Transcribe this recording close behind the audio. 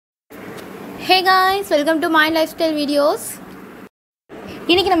Hey guys, welcome to my lifestyle videos.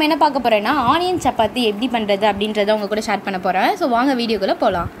 இன்னைக்கு நம்ம என்ன பார்க்க போறோம்னா ஆனியன் சப்பாத்தி எப்படி பண்றது அப்படின்றத உங்க கூட ஷேர் பண்ண போறேன். சோ வாங்க வீடியோக்குள்ள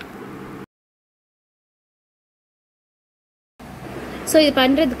போலாம். சோ இது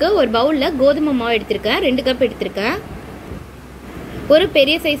பண்றதுக்கு ஒரு பவுல்ல கோதுமை மாவு எடுத்துர்க்கேன். 2 கப் எடுத்துர்க்கேன். ஒரு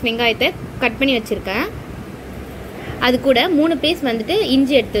பெரிய சைஸ் வெங்காயத்தை கட் பண்ணி வச்சிருக்கேன். அது கூட 3 பீஸ் வந்துட்டு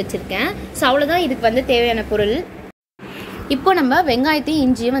இஞ்சி எடுத்து வச்சிருக்கேன். சோ அவ்வளவுதான் இதுக்கு வந்து தேவையான பொருள். இப்போ நம்ம வெங்காயத்தையும்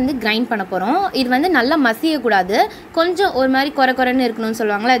இஞ்சியும் வந்து கிரைண்ட் பண்ண போறோம். இது வந்து நல்லா மசிய கூடாது. கொஞ்சம் ஒரு மாதிரி கொரகொரன்னு இருக்கணும்னு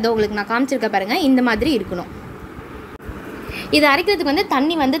சொல்வாங்கல. இதோ உங்களுக்கு நான் காமிச்சிருக்க பாருங்க. இந்த மாதிரி இருக்கணும். இது அரைக்கிறதுக்கு வந்து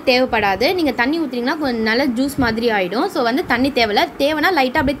தண்ணி வந்து தேவைப்படாது. நீங்க தண்ணி ஊத்துறீங்கன்னா கொஞ்சம் நல்ல ஜூஸ் மாதிரி ஆயிடும். சோ வந்து தண்ணி தேவைனா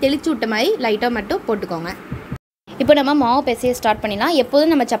லைட்டா அப்படியே தெளிச்சு விட்ட மாதிரி லைட்டா மட்டும் போட்டுக்கோங்க. இப்போ நம்ம மாவு பிசைய ஸ்டார்ட் பண்ணிடலாம்.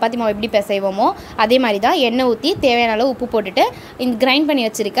 எப்போதும் நம்ம சப்பாத்தி மாவு எப்படி பிசைவோமோ அதே மாதிரி தான் எண்ணெய் ஊற்றி தேவையான அளவு உப்பு போட்டுட்டு இந்த கிரைண்ட் பண்ணி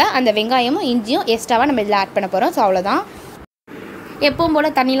வச்சிருக்க அந்த வெங்காயமும் இஞ்சியும் எக்ஸ்ட்ராவாக நம்ம இதில் ஆட் பண்ண போகிறோம். ஸோ அவ்வளோதான். எப்பவும் போல்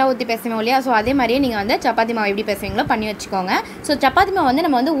தண்ணிலாம் ஊற்றி பேசுவோம் இல்லையா? ஸோ அதே மாதிரியே நீங்கள் வந்து சப்பாத்தி மாவு எப்படி பேசுவீங்களோ பண்ணி வச்சுக்கோங்க. ஸோ சப்பாத்தி மாவு வந்து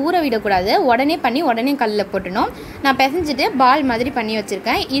நம்ம வந்து ஊற விடக்கூடாது. உடனே கல்லில் போட்டணும். நான் பிசைஞ்சிட்டு பால் மாதிரி பண்ணி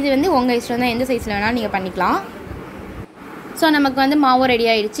வச்சுருக்கேன். இது வந்து உங்கள் இஷ்டம் தான், எந்த சைஸில் வேணாலும் நீங்கள் பண்ணிக்கலாம். ஸோ நமக்கு வந்து மாவு ரெடி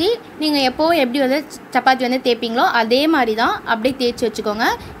ஆகிடுச்சு. நீங்கள் எப்போவும் எப்படி வந்து சப்பாத்தி வந்து தேய்ப்பீங்களோ அதே மாதிரி தான் அப்படியே தேய்ச்சி வச்சுக்கோங்க.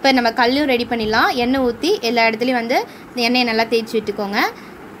 இப்போ நம்ம கல்லும் ரெடி பண்ணிடலாம். எண்ணெய் ஊற்றி எல்லா இடத்துலையும் வந்து எண்ணெயை நல்லா தேய்ச்சி விட்டுக்கோங்க.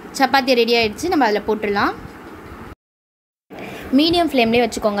 சப்பாத்தி ரெடி ஆகிடுச்சு. நம்ம அதில் போட்டுடலாம். மீடியம் ஃப்ளேம்லேயே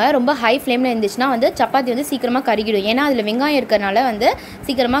வச்சுக்கோங்க. ரொம்ப ஹை ஃப்ளேமில் இருந்துச்சுன்னா வந்து சப்பாத்தி வந்து சீக்கிரமாக கருகிடும். ஏன்னா அதில் வெங்காயம் இருக்கிறனால வந்து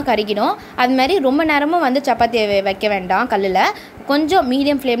சீக்கிரமாக கருகிடும். அது மாதிரி ரொம்ப நேரமும் வந்து சப்பாத்தி வைக்க வேண்டாம். கல்லில் கொஞ்சம்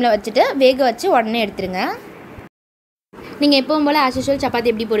மீடியம் ஃப்ளேமில் வச்சுட்டு வேக வச்சு உடனே எடுத்துருங்க. நீங்கள் எப்பவும் போல் ஆஸ் யூஷுவல் சப்பாத்தி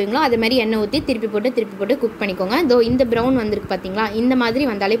எப்படி போடுவீங்களோ அது மாதிரி எண்ணெய் ஊற்றி திருப்பி போட்டு குக் பண்ணிக்கோங்க. இதோ இந்த ப்ரௌன் வந்திருக்கு பார்த்தீங்களா? இந்த மாதிரி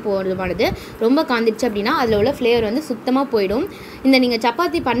வந்தாலே போதுமானது. ரொம்ப காந்திச்சு அப்படின்னா அதில் உள்ள ஃப்ளேவர் வந்து சுத்தமாக போயிடும். இந்த நீங்கள்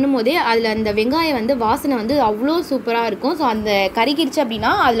சப்பாத்தி பண்ணும்போதே அதில் அந்த வெங்காயம் வந்து வாசனை வந்து அவ்வளோ சூப்பராக இருக்கும். ஸோ அந்த கருகிடுச்சு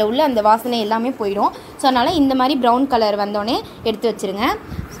அப்படின்னா அதில் உள்ள அந்த வாசனை எல்லாமே போயிடும். ஸோ அதனால் இந்த மாதிரி ப்ரௌன் கலர் வந்தோடனே எடுத்து வச்சுருங்க.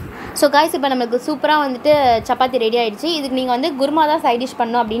 ஸோ காய்ஸ், இப்போ நம்மளுக்கு சூப்பராக வந்துட்டு சப்பாத்தி ரெடி ஆகிடுச்சு. இதுக்கு நீங்கள் வந்து குருமா தான் சைட் டிஷ்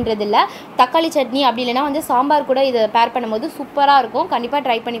பண்ணணும் அப்படின்றது இல்லை. தக்காளி சட்னி அப்படி இல்லைனா வந்து சாம்பார் கூட இதை பேர் பண்ணும்போது சூப்பராக இருக்கும். கண்டிப்பாக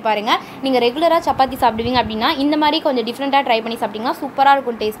ட்ரை பண்ணி பாருங்கள். நீங்கள் ரெகுலராக சப்பாத்தி சாப்பிடுவீங்க அப்படின்னா இந்த மாதிரி கொஞ்சம் டிஃப்ரெண்ட்டாக ட்ரை பண்ணி சாப்பிட்டிங்கன்னா சூப்பராக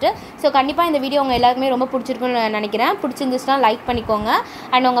இருக்கும் டேஸ்ட்டு. ஸோ கண்டிப்பாக இந்த வீடியோ உங்கள் எல்லாருக்குமே ரொம்ப பிடிச்சிருக்குன்னு நினைக்கிறேன். பிடிச்சிருந்துச்சுன்னா லைக் பண்ணிக்கோங்க.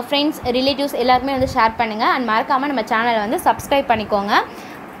 அண்ட் உங்கள் ஃப்ரெண்ட்ஸ் ரிலேட்டிவ்ஸ் எல்லாருக்குமே வந்து ஷேர் பண்ணுங்கள். அண்ட் மறக்காமல் நம்ம சேனலை வந்து சப்ஸ்கிரைப் பண்ணிக்கோங்க.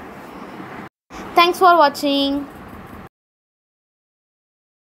 தேங்க்ஸ் ஃபார் வாட்சிங்.